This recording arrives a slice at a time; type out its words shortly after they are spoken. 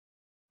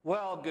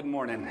Well, good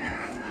morning.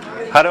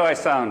 How do I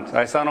sound? Do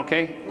I sound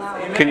okay?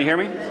 Can you hear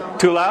me?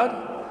 Too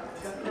loud?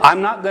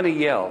 I'm not going to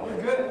yell.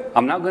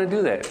 I'm not going to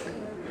do that.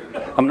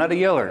 I'm not a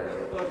yeller.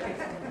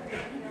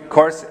 Of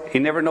course, you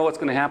never know what's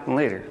going to happen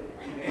later.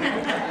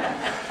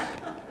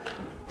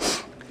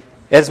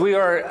 As we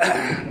are,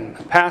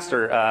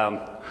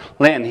 Pastor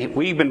Lynn,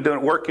 we've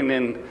been working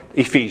in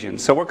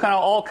Ephesians. So we're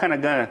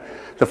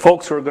the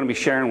folks who are going to be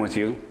sharing with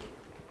you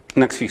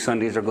next few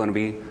Sundays are going to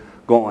be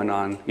going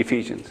on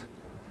Ephesians.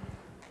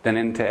 Then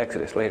into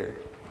Exodus later.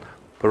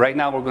 But right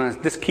now we're going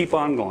to just keep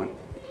on going.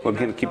 We're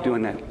going to keep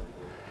doing that.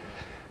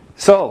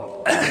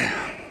 So,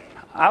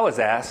 I was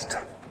asked,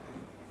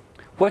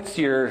 what's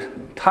your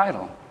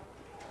title?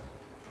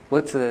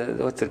 What's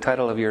the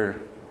title of your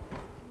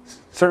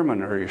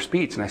sermon or your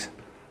speech? And I said,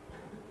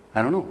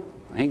 I don't know.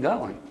 I ain't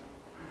got one.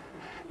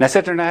 And I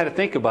sat there and I had to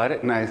think about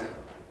it, and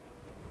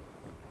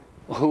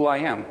who I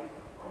am.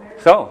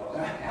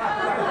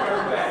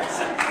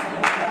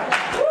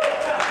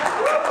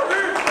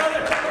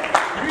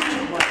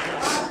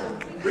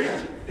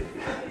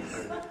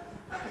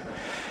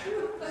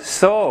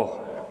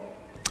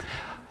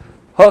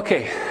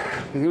 Okay,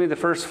 give me the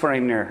first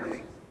frame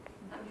there.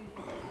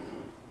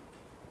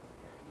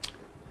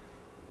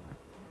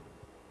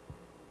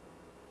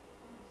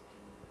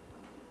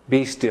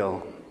 Be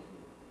still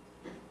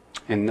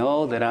and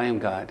know that I am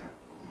God.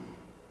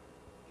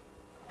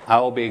 I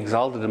will be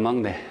exalted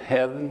among the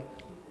heaven,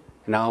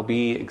 and I will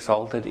be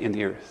exalted in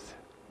the earth.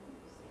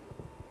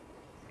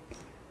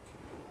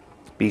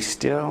 Be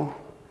still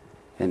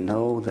and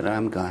know that I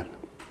am God.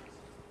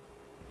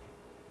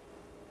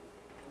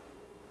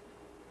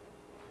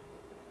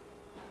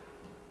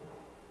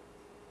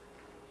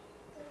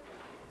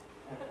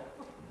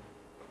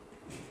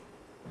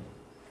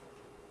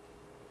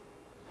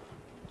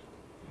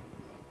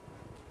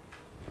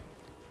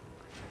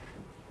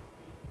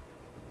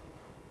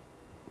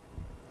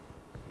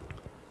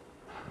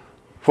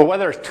 For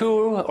whether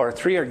 2 or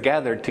 3 are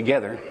gathered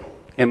together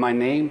in my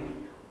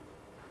name,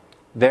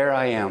 there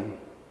I am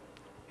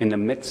in the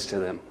midst of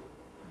them.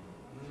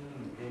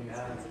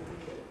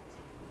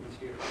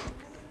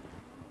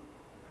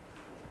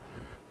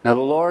 Now the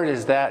Lord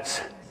is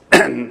that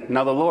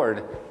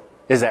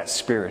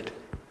Spirit.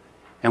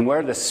 And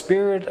where the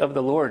Spirit of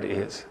the Lord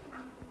is,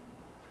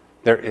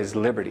 there is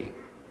liberty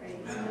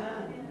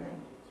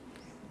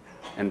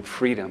and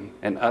freedom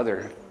and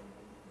other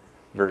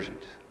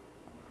versions.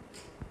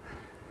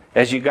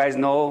 As you guys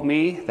know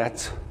me,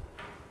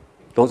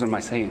 those are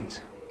my sayings.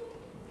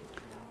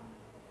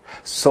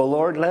 So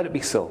Lord, let it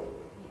be so.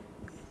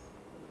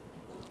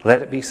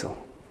 Let it be so.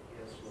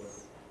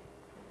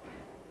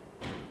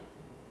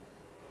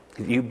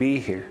 That you be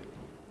here.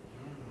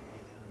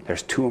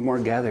 There's 2 or more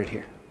gathered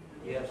here.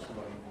 Yes,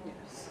 Lord.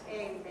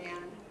 Amen.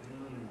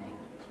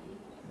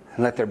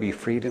 And let there be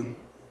freedom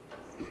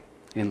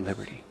and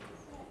liberty.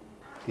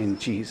 In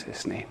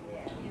Jesus' name.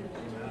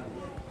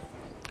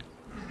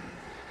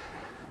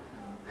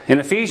 In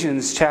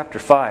Ephesians chapter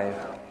 5,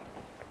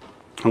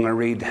 I'm going to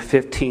read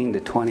 15 to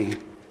 20.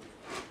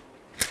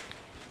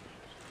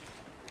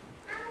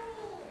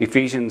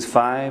 Ephesians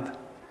 5,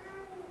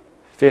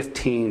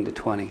 15 to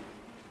 20.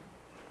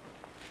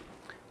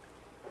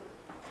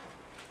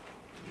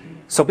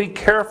 So be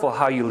careful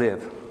how you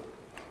live,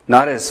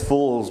 not as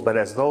fools, but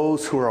as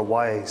those who are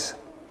wise.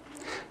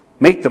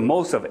 Make the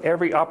most of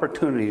every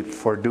opportunity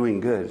for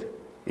doing good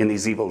in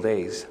these evil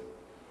days.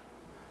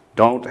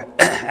 Don't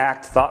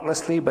act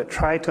thoughtlessly, but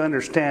try to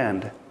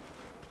understand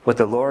what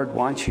the Lord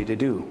wants you to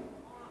do.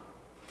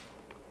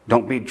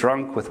 Don't be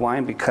drunk with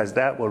wine, because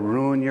that will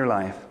ruin your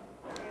life.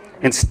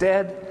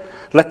 Instead,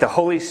 let the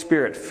Holy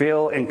Spirit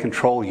fill and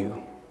control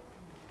you.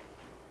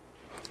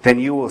 Then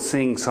you will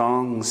sing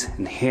songs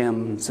and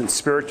hymns and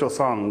spiritual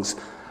songs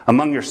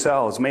among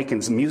yourselves,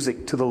 making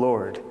music to the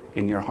Lord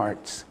in your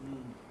hearts.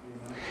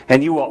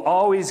 And you will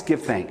always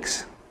give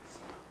thanks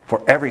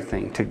for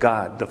everything to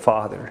God the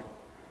Father,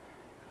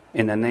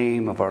 in the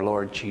name of our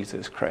Lord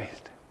Jesus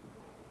Christ.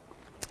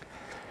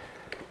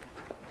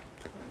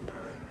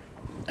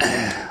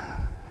 And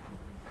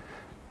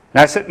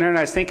I was sitting there and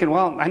I was thinking,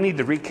 well, I need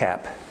to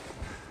recap.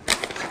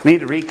 I need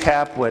to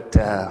recap what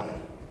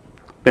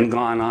been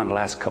going on the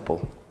last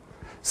couple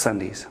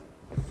Sundays.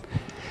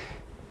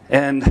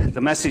 And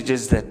the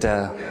messages that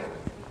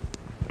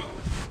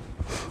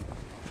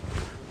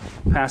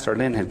Pastor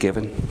Lynn had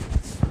given.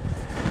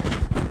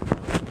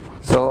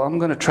 So I'm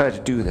going to try to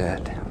do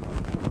that.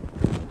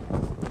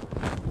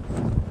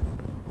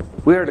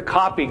 We are to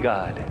copy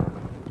God.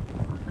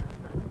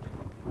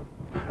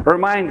 A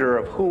reminder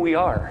of who we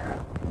are.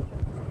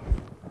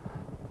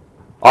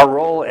 Our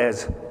role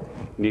as,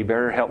 you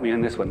better help me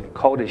on this one,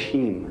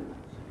 Kodashim.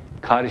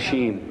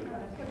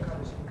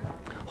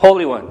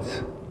 Holy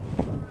ones.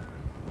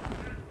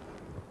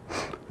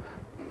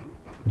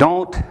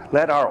 Don't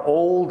let our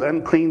old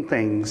unclean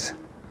things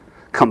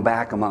come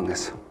back among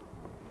us.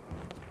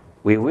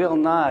 We will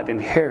not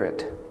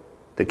inherit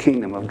the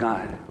kingdom of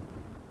God.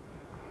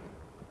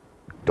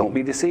 Don't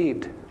be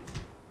deceived.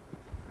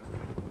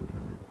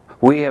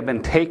 We have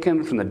been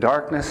taken from the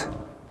darkness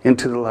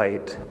into the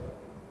light.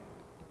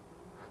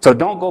 So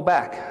don't go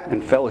back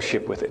and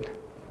fellowship with it.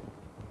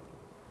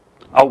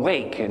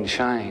 Awake and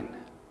shine.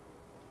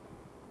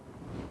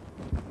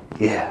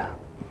 Yeah.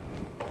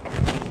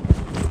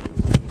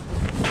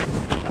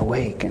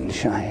 Awake and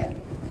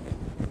shine.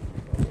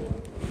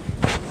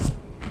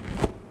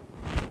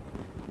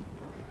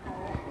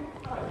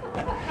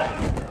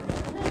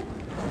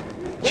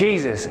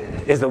 Jesus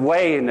is the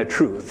way and the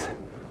truth.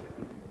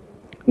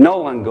 No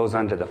one goes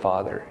unto the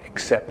Father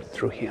except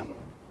through him.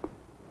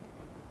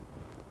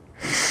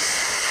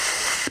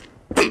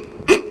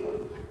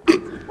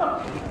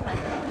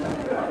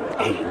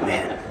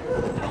 Amen.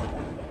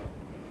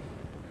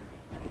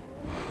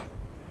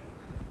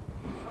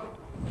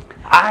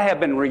 I have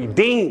been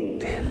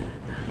redeemed,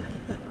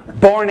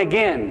 born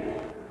again.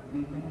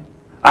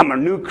 I'm a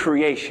new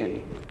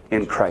creation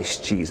in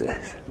Christ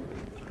Jesus.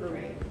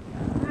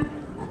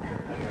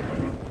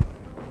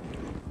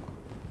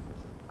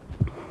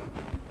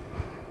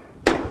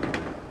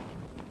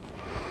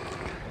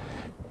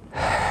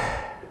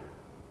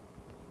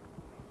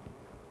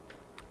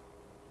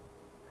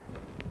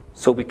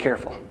 So be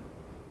careful.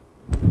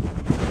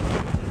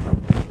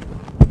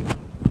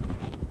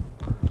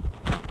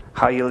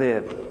 How you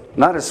live,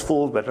 not as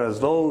fools, but as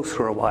those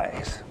who are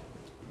wise.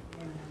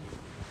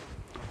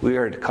 We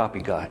are to copy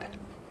God.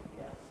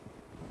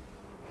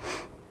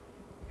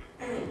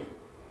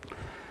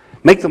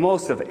 Make the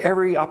most of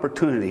every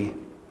opportunity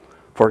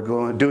for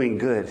doing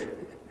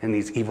good in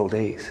these evil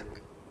days.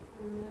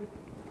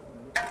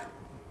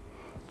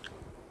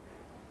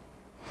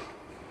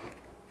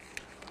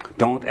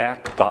 Don't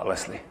act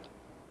thoughtlessly.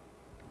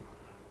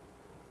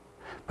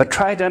 But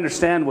try to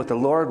understand what the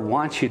Lord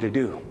wants you to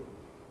do.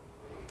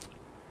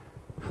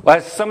 Well,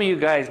 as some of you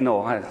guys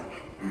know, I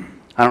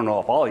don't know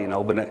if all of you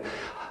know, but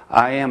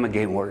I am a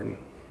game warden.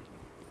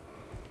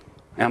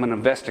 I'm an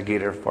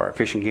investigator for our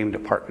fish and game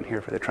department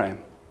here for the tribe.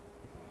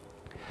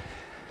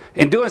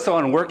 In doing so,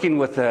 I'm working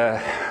with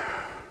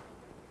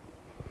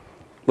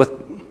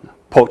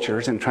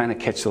poachers and trying to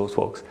catch those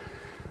folks.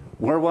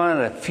 We're one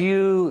of the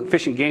few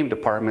fish and game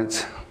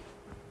departments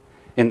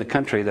in the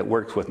country that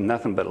works with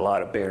nothing but a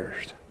lot of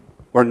bears.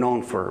 We're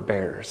known for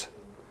bears.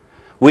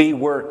 We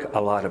work a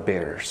lot of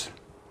bears.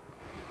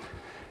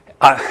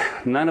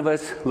 None of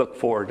us look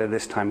forward to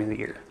this time of the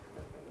year.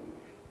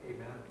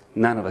 Amen.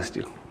 None of us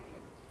do.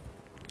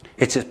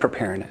 It's just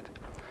preparing it.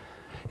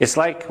 It's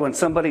like when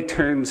somebody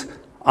turns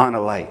on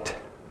a light.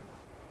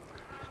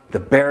 The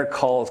bear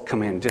calls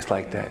come in just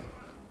like that.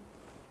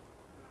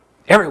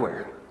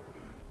 Everywhere.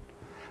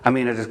 I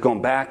mean, it's just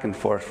going back and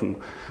forth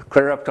from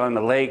clear up on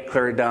the lake,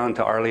 clear down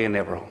to Arley and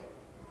Evero.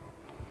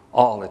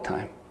 All the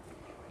time.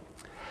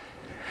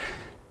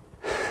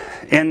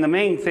 And the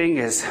main thing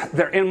is,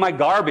 they're in my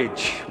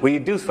garbage. Will you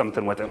do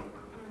something with them?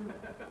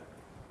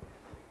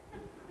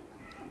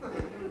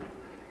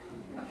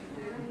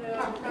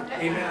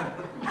 Amen.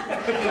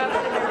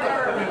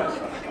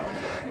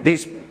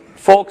 These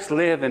folks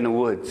live in the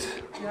woods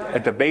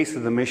at the base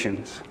of the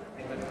missions.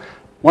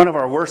 One of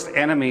our worst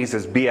enemies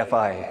is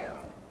BFI.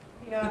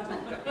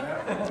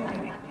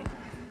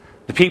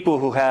 The people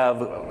who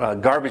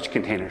have garbage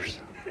containers.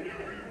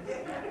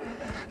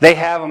 They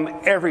have them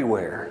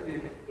everywhere.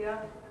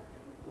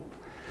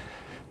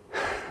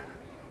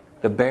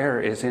 The bear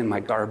is in my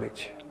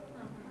garbage.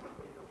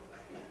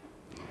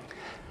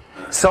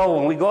 So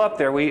when we go up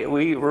there, we're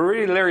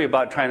really leery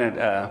about trying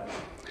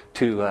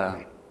to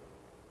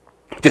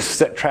just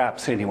set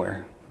traps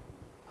anywhere.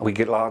 We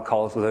get a lot of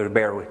calls with a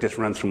bear that just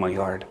runs through my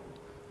yard.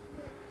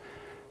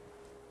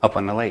 Up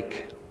on the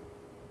lake.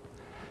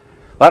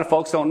 A lot of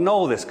folks don't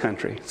know this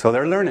country, so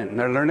they're learning.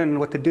 They're learning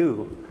what to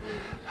do.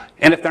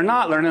 And if they're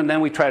not learning, then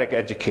we try to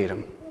educate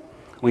them.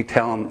 We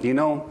tell them,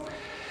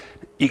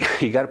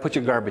 you got to put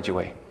your garbage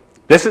away.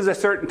 This is a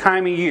certain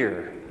time of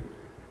year.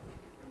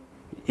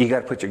 You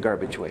got to put your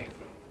garbage away.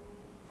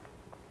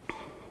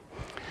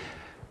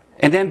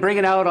 And then bring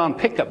it out on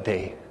pickup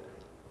day.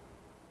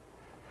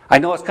 I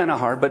know it's kind of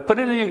hard, but put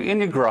it in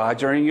your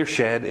garage or in your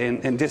shed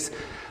and just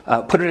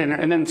put it in there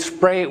and then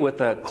spray it with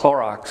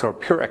Clorox or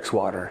Purex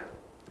water.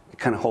 It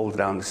kind of holds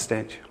down the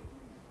stench.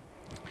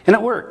 And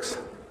it works.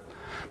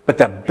 But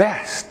the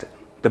best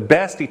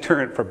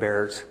deterrent for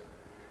bears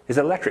is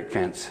electric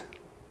fence.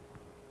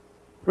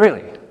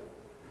 Really.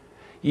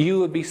 You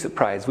would be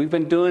surprised. We've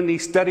been doing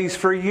these studies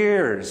for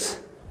years.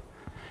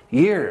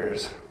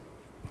 Years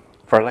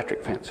for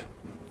electric fence.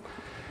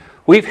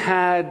 We've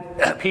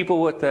had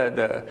people with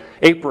the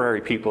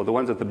apiary people, the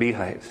ones with the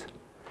beehives.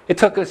 It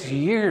took us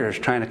years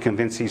trying to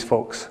convince these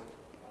folks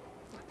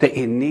that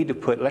you need to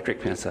put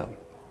electric fence up.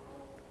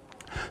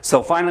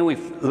 So finally we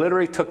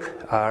literally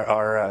took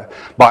our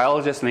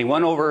biologists and they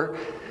went over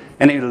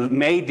and they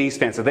made these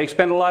fences. They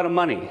spent a lot of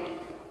money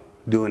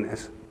doing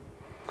this.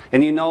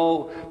 And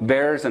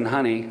bears and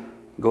honey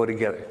go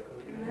together.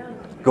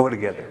 Go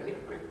together.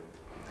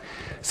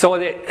 So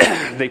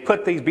they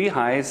put these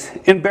beehives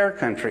in bear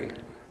country.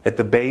 At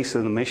the base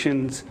of the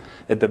missions,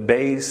 at the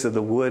base of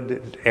the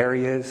wood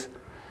areas.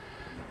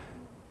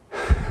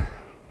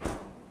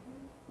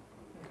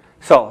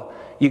 So,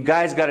 you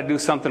guys got to do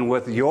something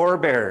with your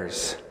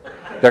bears.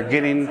 They're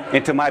getting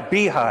into my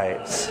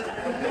beehives.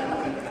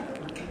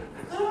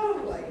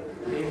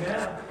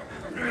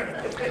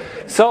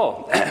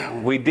 So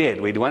we did.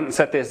 We went and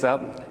set this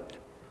up,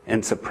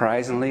 and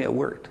surprisingly it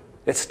worked.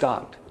 It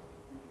stopped.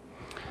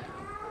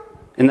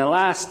 In the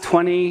last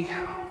 20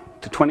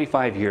 to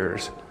 25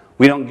 years,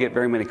 we don't get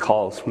very many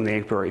calls from the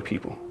apiary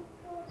people.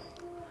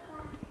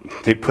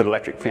 They put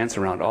electric fence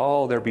around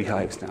all their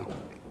beehives now.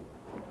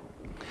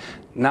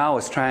 Now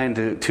it's trying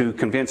to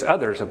convince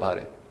others about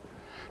it.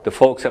 The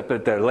folks up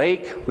at the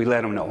lake, we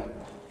let them know.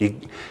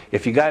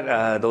 If you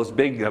got those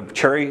big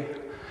cherry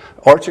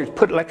orchards,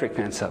 put electric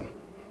fence up.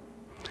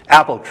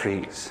 Apple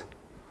trees.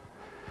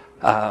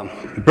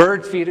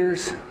 Bird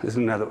feeders is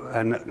another.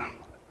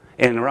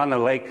 And around the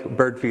lake,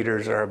 bird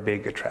feeders are a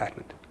big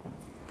attractant.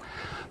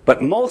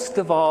 But most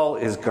of all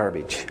is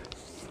garbage.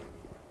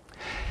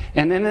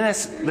 And then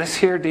this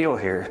here deal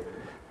here.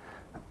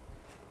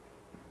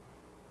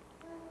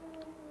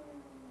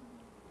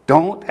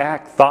 Don't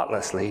act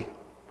thoughtlessly,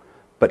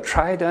 but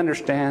try to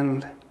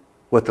understand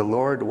what the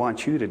Lord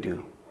wants you to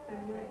do.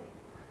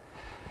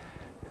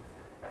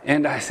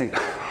 And I think,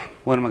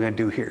 what am I going to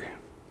do here?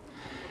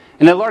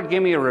 And the Lord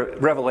gave me a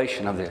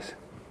revelation of this.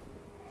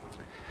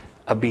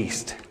 A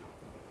beast.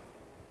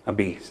 A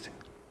beast.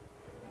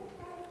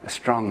 A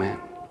strong man.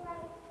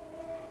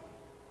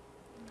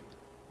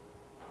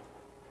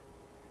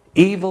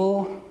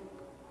 Evil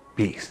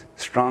beast.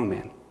 Strong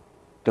man.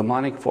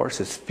 Demonic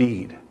forces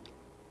feed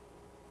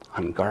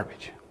on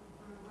garbage.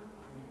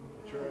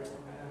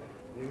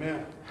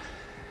 Amen.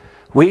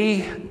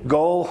 We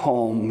go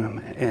home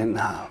and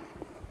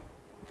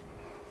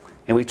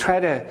we try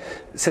to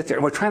sit there.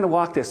 We're trying to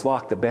walk this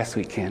walk the best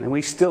we can, and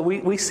we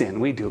sin.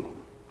 We do.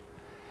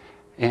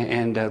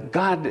 And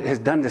God has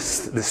done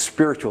this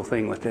spiritual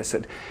thing with this.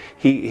 That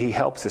He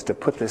helps us to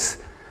put this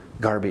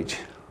garbage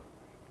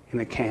in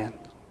a can,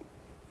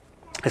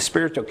 a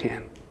spiritual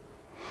can.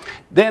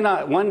 Then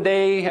one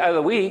day out of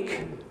the week,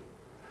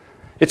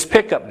 it's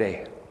pickup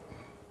day.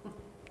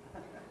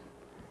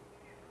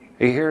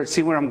 You hear?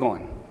 See where I'm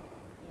going?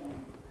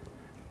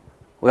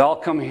 We all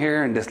come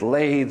here and just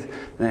lay,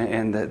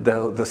 and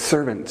the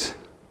servants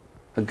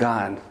of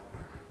God,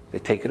 they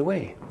take it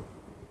away.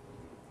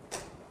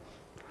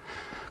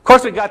 Of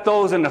course, we got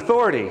those in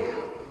authority.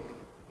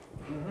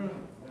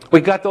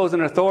 We got those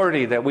in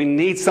authority that we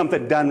need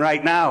something done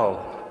right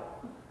now.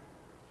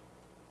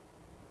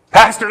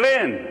 Pastor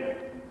Lynn,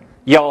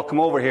 y'all come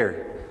over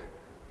here.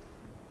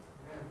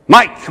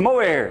 Mike, come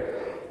over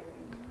here.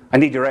 I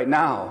need you right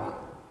now.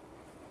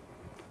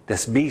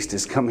 This beast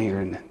has come here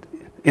and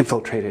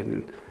infiltrated,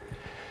 and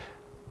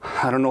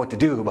I don't know what to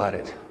do about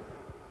it.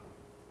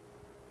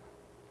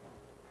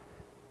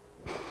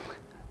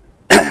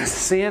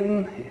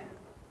 Sin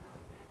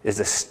is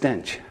a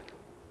stench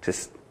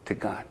to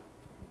God.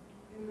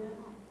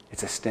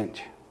 It's a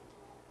stench.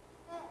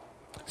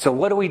 So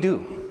what do we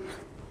do?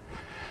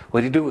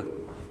 What do you do with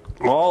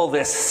all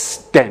this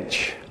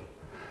stench?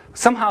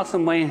 Somehow,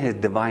 some way in His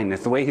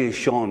divineness, the way He's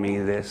shown me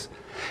this,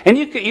 and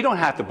you don't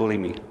have to believe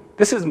me.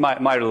 This is my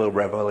little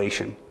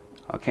revelation,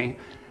 okay?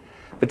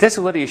 But this is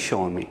what He's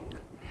showing me.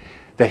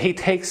 That He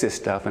takes this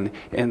stuff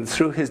and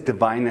through His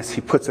divineness,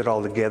 He puts it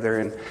all together,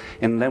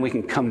 and then we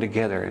can come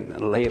together and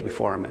lay it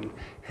before Him. And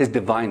His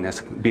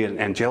divineness, be it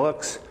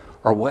angelics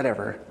or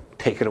whatever,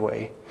 take it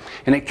away.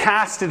 And they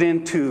cast it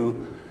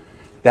into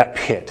that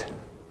pit,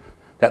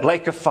 that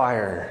lake of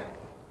fire,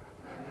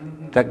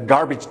 that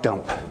garbage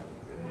dump.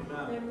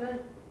 Amen.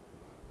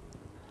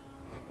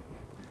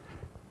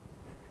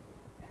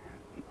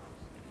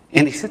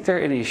 And He sit there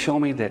and He showed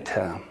me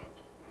that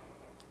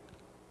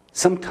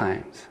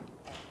sometimes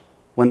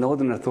when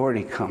those in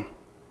authority come,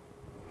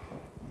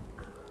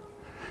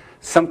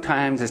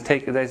 sometimes it's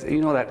taken,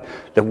 you know that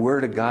the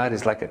Word of God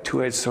is like a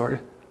two-edged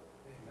sword?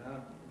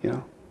 You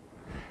know?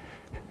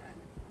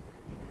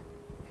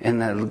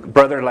 And a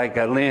brother like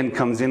Lynn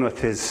comes in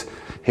with his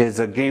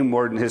game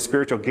warden, his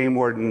spiritual game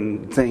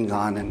warden thing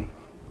on,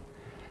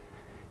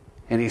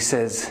 and he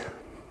says,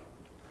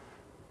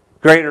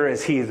 greater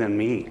is He than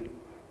me,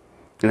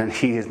 and than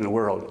he is in the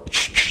world.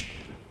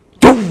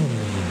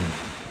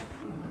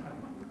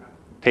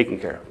 Taken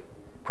care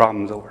of.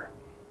 Problem's over.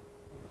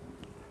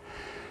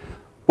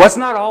 Well, it's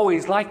not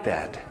always like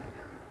that.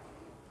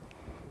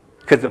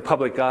 Because the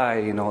public eye,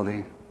 you know,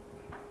 they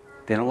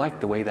don't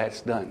like the way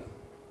that's done.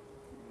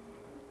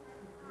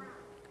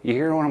 You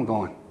hear where I'm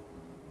going?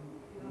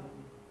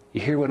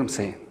 You hear what I'm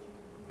saying?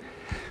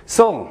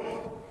 So,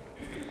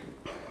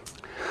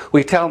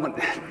 we tell them,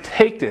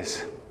 take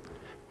this.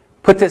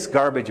 Put this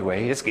garbage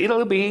away.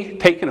 It'll be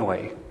taken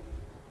away.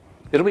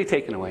 It'll be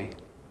taken away.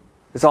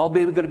 It's all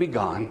going to be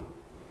gone.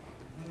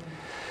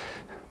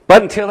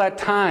 But until that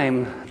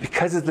time,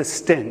 because of the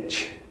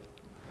stench,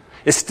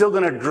 it's still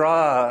going to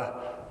draw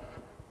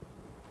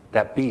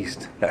that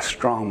beast, that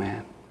strong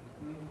man.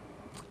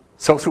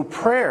 So through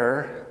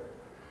prayer,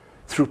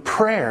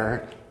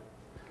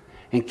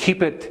 and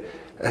keep it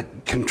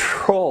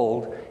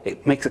controlled,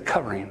 it makes a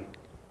covering.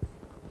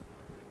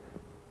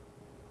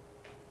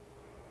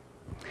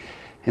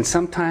 And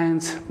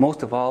sometimes,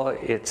 most of all,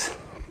 it's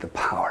the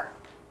power.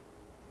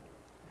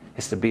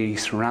 It's to be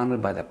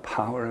surrounded by the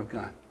power of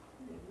God.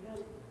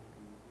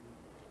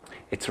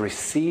 It's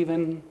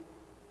receiving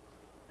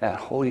that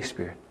Holy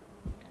Spirit.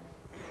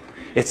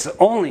 It's the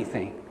only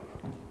thing.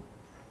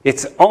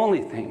 It's the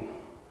only thing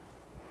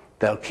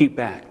that'll keep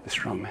back the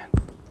strong man.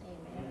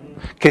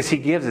 Because he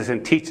gives us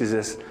and teaches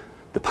us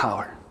the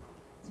power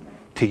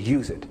to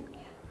use it.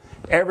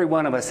 Every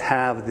one of us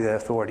have the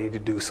authority to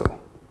do so.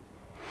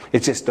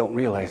 It just don't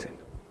realize it.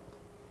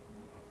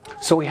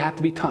 So we have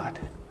to be taught.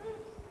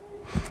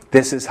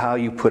 This is how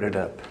you put it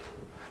up.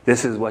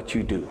 This is what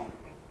you do.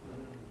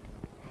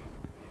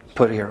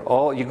 Put it here.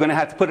 Oh, you're going to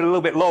have to put it a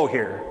little bit low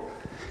here.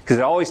 Because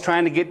they're always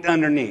trying to get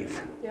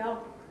underneath. Yeah.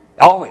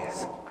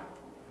 Always.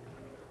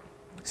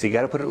 So you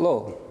got to put it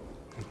low.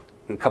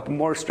 And a couple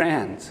more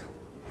strands.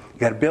 You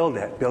got to build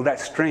that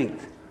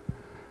strength.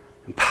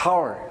 And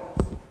power.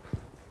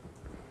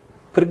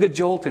 Put a good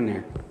jolt in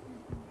there.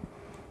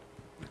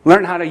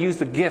 Learn how to use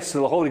the gifts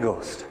of the Holy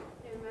Ghost.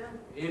 Amen.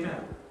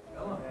 Amen.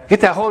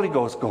 Get that Holy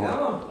Ghost going.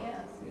 Yes.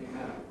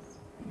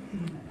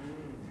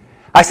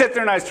 I sat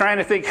there and I was trying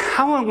to think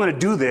how I'm going to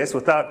do this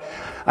without...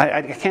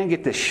 I can't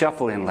get this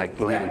shuffle in like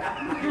Glenn.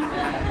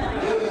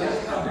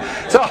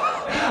 So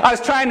I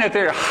was trying to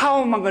think,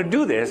 how am I going to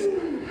do this?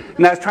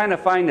 And I was trying to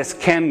find this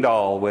Ken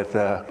doll with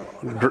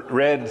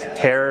red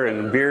hair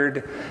and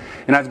beard.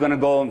 And I was going to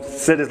go and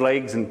sit his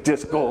legs and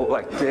just go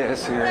like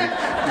this here.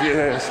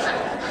 Yes.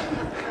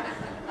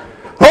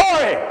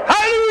 Glory!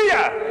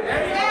 Hallelujah!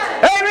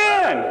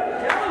 Amen!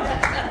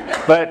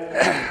 But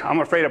I'm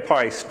afraid I'll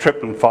probably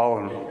trip and fall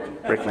and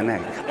break my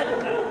neck.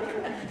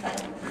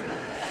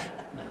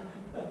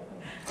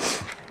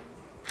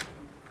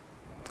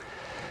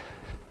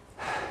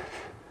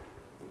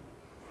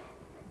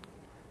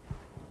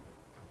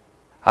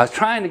 I was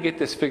trying to get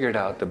this figured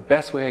out the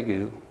best way I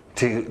could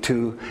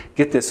to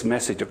get this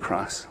message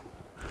across.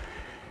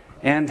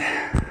 And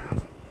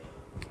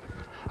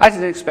I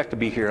didn't expect to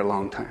be here a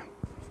long time.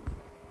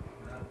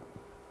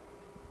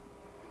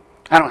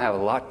 I don't have a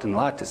lot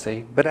to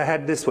say, but I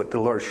had this what the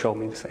Lord showed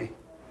me to say.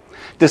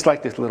 Just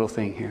like this little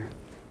thing here.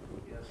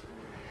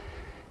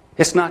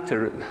 It's not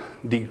to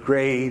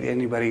degrade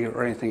anybody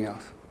or anything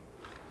else.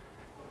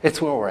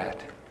 It's where we're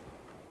at.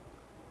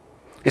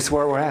 It's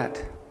where we're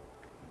at.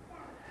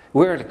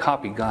 We're to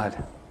copy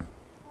God.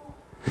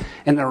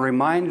 And a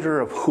reminder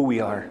of who we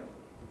are.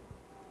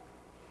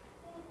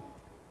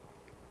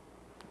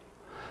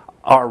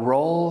 Our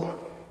role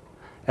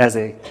as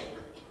a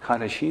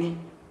kadoshim,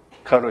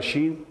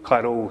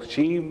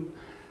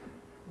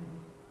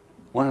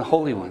 one of the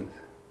holy ones.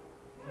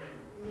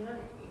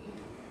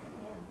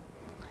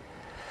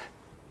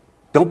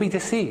 Don't be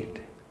deceived.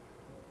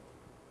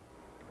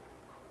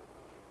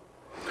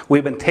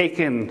 We've been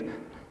taken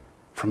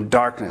from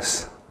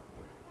darkness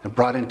and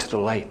brought into the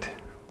light.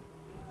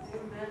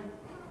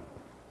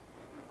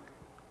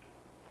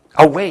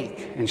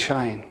 Awake and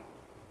shine.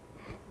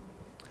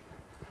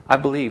 I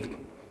believe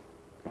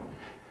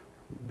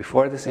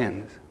before this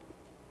ends,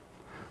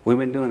 we've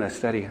been doing a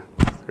study,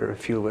 there are a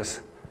few of us,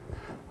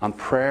 on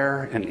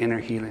prayer and inner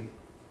healing.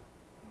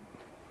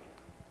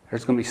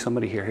 There's going to be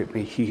somebody here who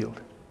be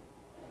healed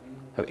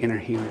of inner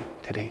healing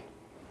today.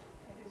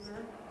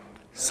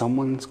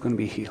 Someone's going to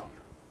be healed.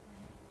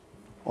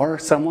 Or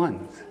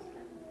someone's.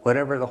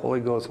 Whatever the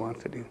Holy Ghost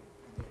wants to do.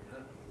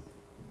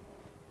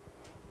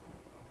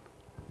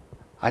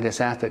 I just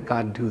ask that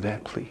God do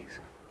that, please.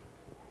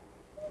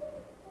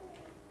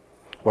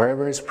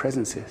 Wherever His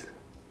presence is,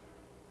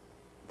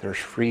 there's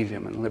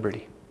freedom and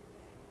liberty.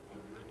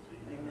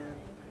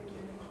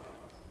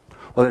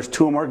 Well, there's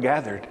two or more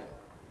gathered.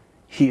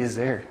 He is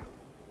there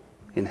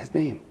in His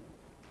name.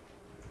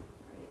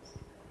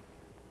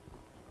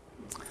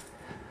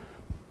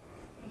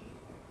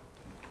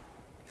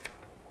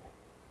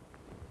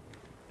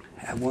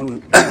 I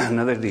have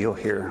another deal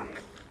here.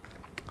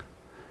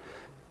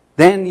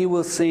 Then you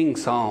will sing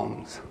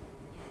psalms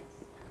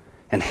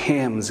and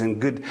hymns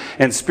and good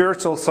and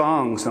spiritual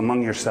songs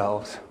among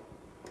yourselves,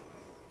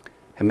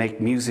 and make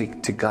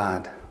music to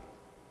God,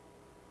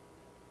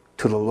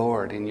 to the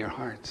Lord in your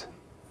hearts.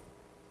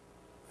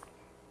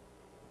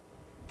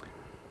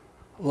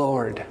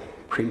 Lord,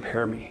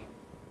 prepare me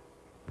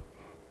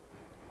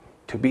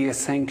to be a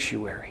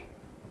sanctuary,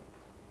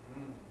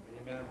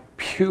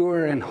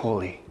 pure and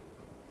holy,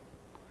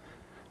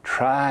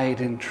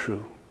 tried and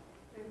true.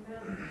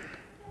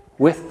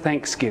 With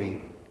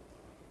thanksgiving,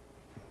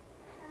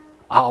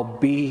 I'll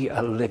be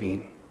a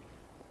living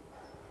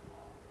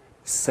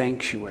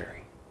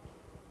sanctuary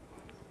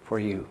for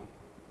you.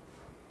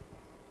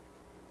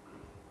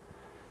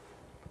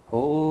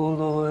 Oh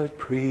Lord,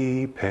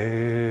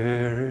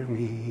 prepare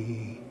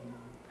me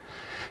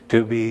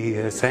to be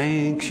a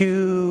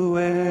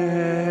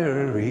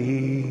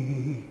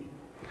sanctuary,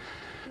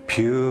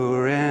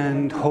 pure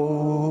and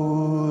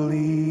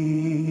holy,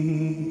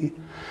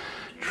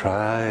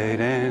 tried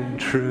and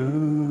true.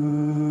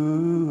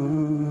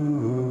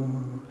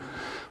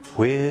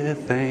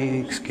 With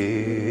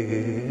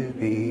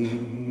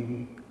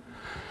thanksgiving,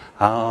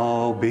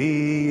 I'll I'll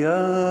be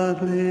a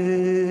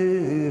living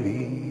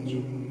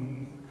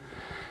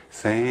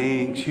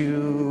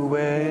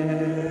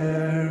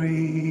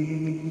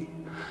sanctuary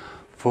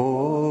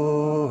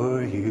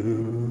for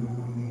you.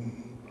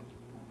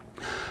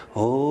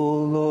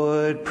 Oh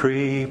Lord,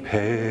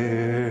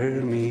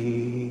 prepare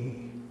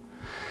me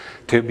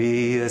to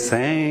be a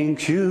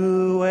sanctuary,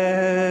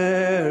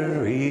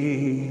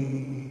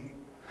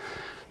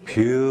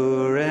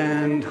 pure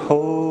and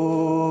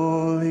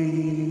holy,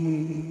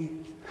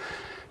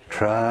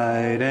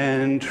 tried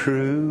and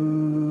true,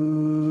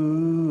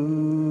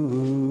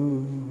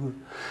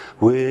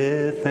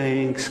 with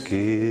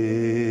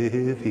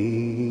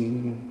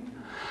thanksgiving.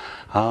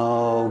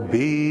 I'll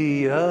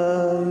be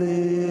a living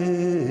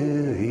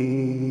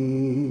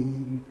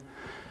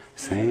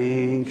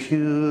sanctuary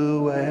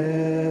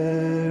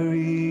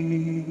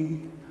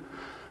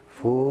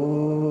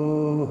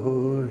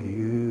for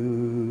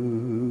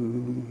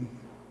you.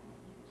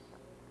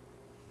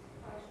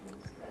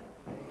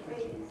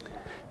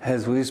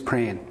 As we was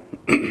praying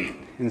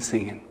and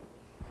singing,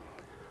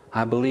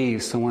 I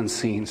believe someone's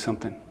seeing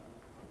something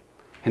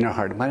in their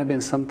heart. It might have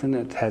been something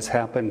that has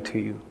happened to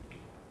you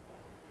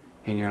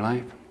in your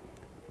life,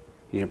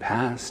 in your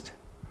past,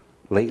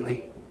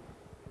 lately,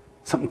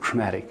 something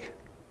traumatic.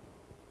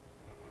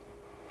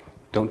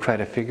 Don't try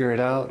to figure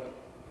it out.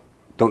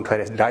 Don't try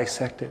to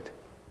dissect it.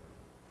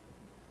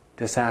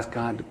 Just ask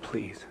God to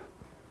please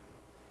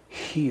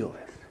heal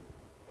it.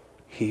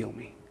 Heal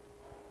me.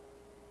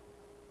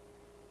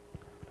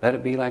 Let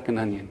it be like an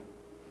onion.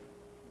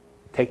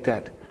 Take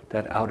that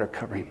outer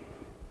covering.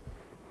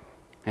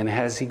 And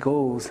as He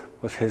goes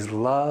with His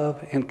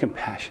love and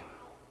compassion,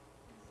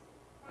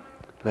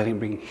 let Him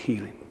bring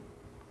healing.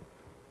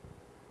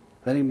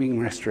 Let Him bring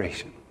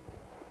restoration.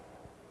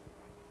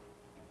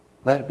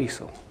 Let it be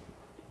so.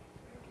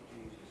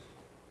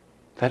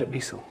 Let it be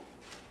so.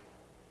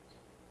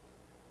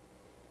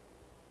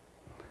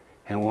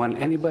 And when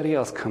anybody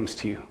else comes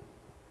to you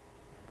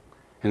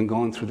and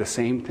going through the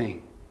same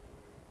thing,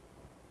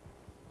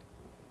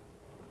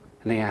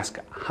 and they ask,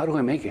 how do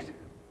I make it?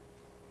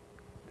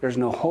 There's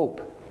no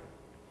hope.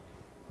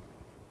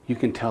 You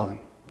can tell them,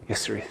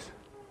 yes there is.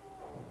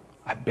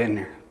 I've been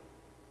there.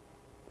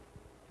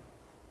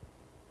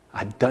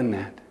 I've done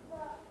that.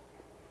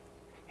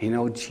 You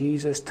know,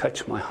 Jesus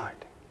touched my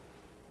heart.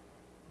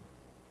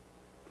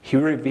 He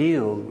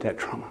revealed that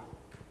trauma.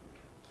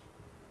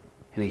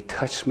 And He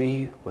touched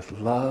me with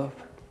love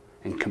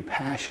and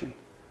compassion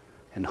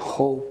and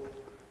hope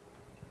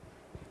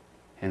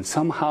and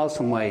somehow,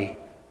 some way,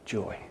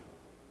 joy.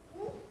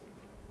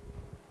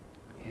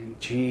 In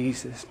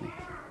Jesus' name.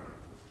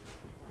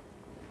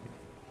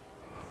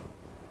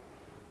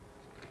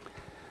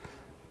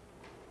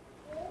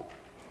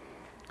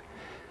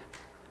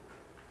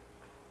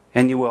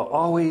 And you will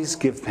always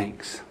give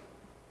thanks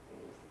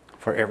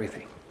for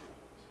everything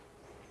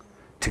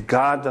to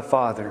God the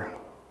Father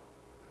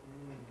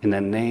in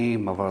the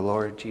name of our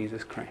Lord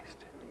Jesus Christ.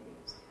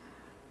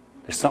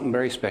 There's something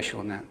very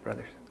special in that,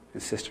 brothers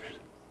and sisters.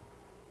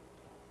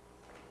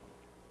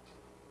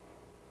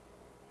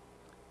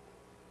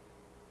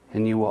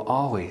 And you will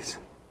always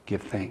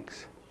give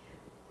thanks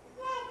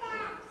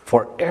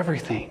for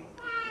everything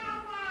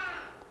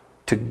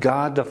to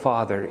God the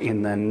Father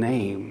in the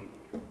name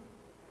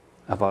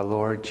of our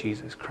Lord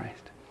Jesus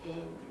Christ.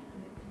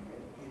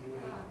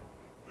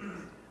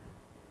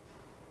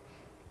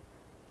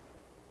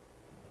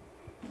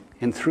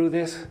 And through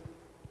this,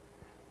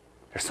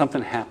 there's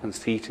something that happens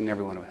to each and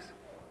every one of us.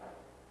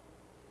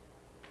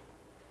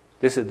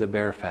 This is the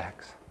bare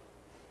facts.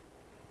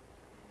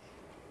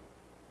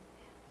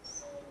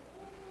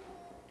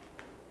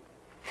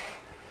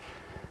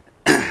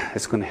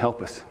 It's going to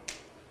help us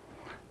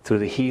through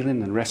the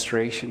healing and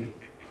restoration,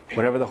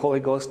 whatever the Holy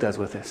Ghost does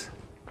with us.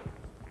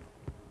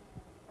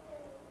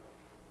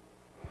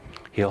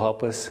 He'll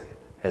help us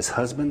as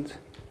husbands.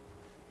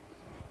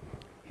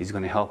 He's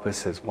going to help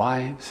us as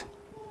wives.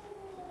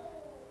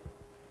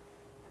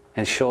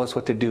 And show us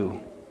what to do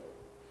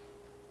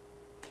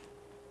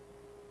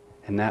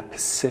in that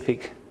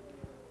Pacific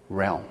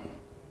realm.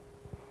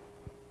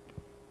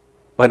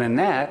 But in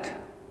that,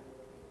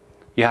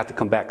 you have to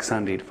come back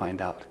Sunday to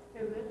find out.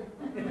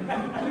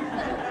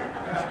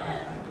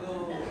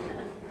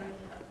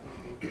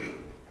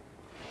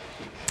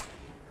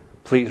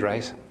 Please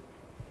rise.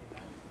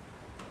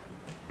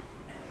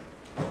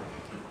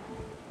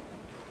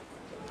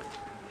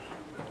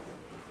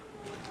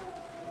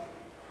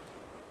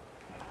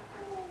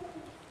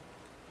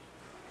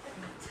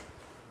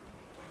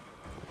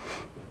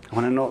 I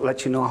want to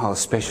let you know how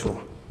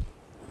special,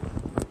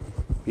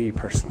 me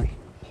personally,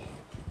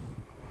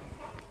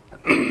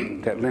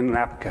 that Lynn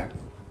Lapka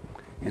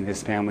and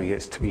his family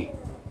is to me.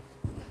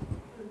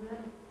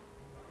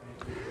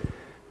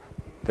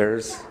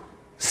 There's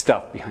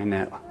stuff behind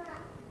that.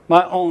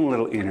 My own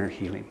little inner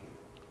healing.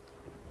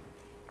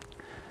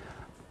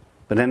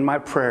 But in my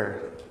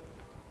prayer,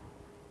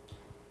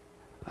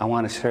 I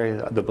want to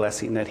share the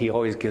blessing that He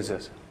always gives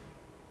us.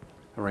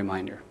 A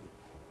reminder.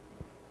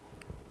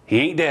 He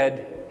ain't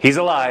dead. He's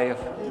alive.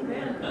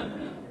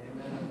 Amen.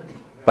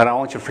 But I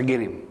want you to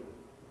forget him.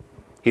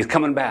 He's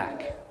coming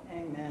back.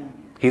 Amen.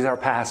 He's our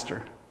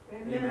pastor.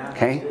 Amen.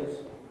 Okay?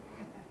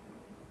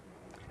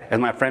 As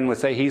my friend would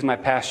say, he's my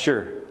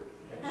pasture.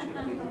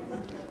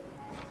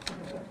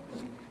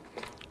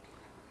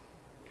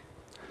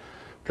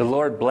 The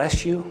Lord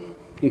bless you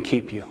and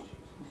keep you.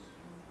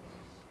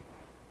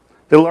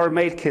 The Lord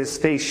make his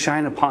face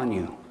shine upon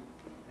you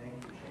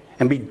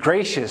and be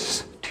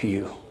gracious to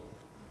you.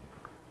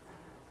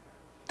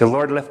 The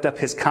Lord lift up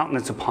his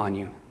countenance upon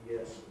you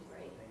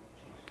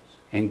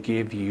and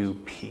give you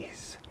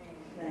peace.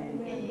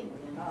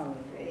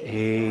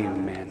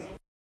 Amen.